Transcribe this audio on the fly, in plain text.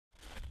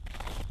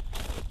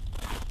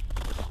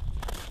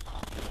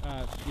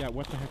Yeah,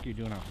 what the heck are you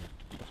doing out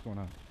here? What's going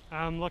on?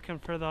 I'm looking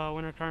for the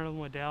Winter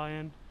Carnival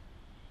medallion.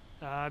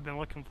 I've been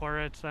looking for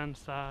it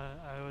since I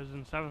was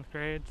in 7th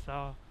grade,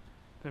 so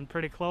been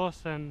pretty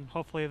close, and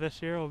hopefully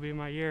this year will be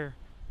my year.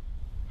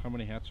 How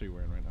many hats are you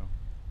wearing right now?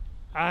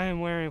 I am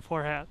wearing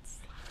 4 hats.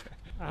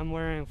 I'm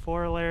wearing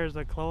 4 layers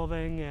of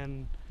clothing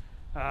and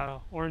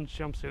orange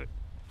jumpsuit.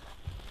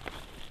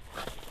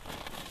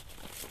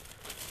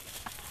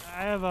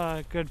 I have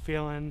a good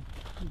feeling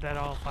that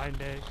I'll find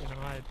it.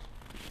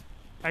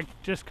 I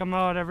just come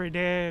out every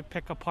day,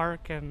 pick a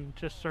park, and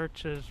just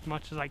search as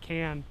much as I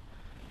can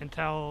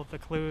until the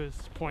clues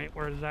point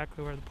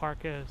exactly where the park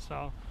is.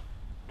 So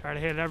try to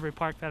hit every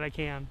park that I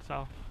can.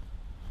 So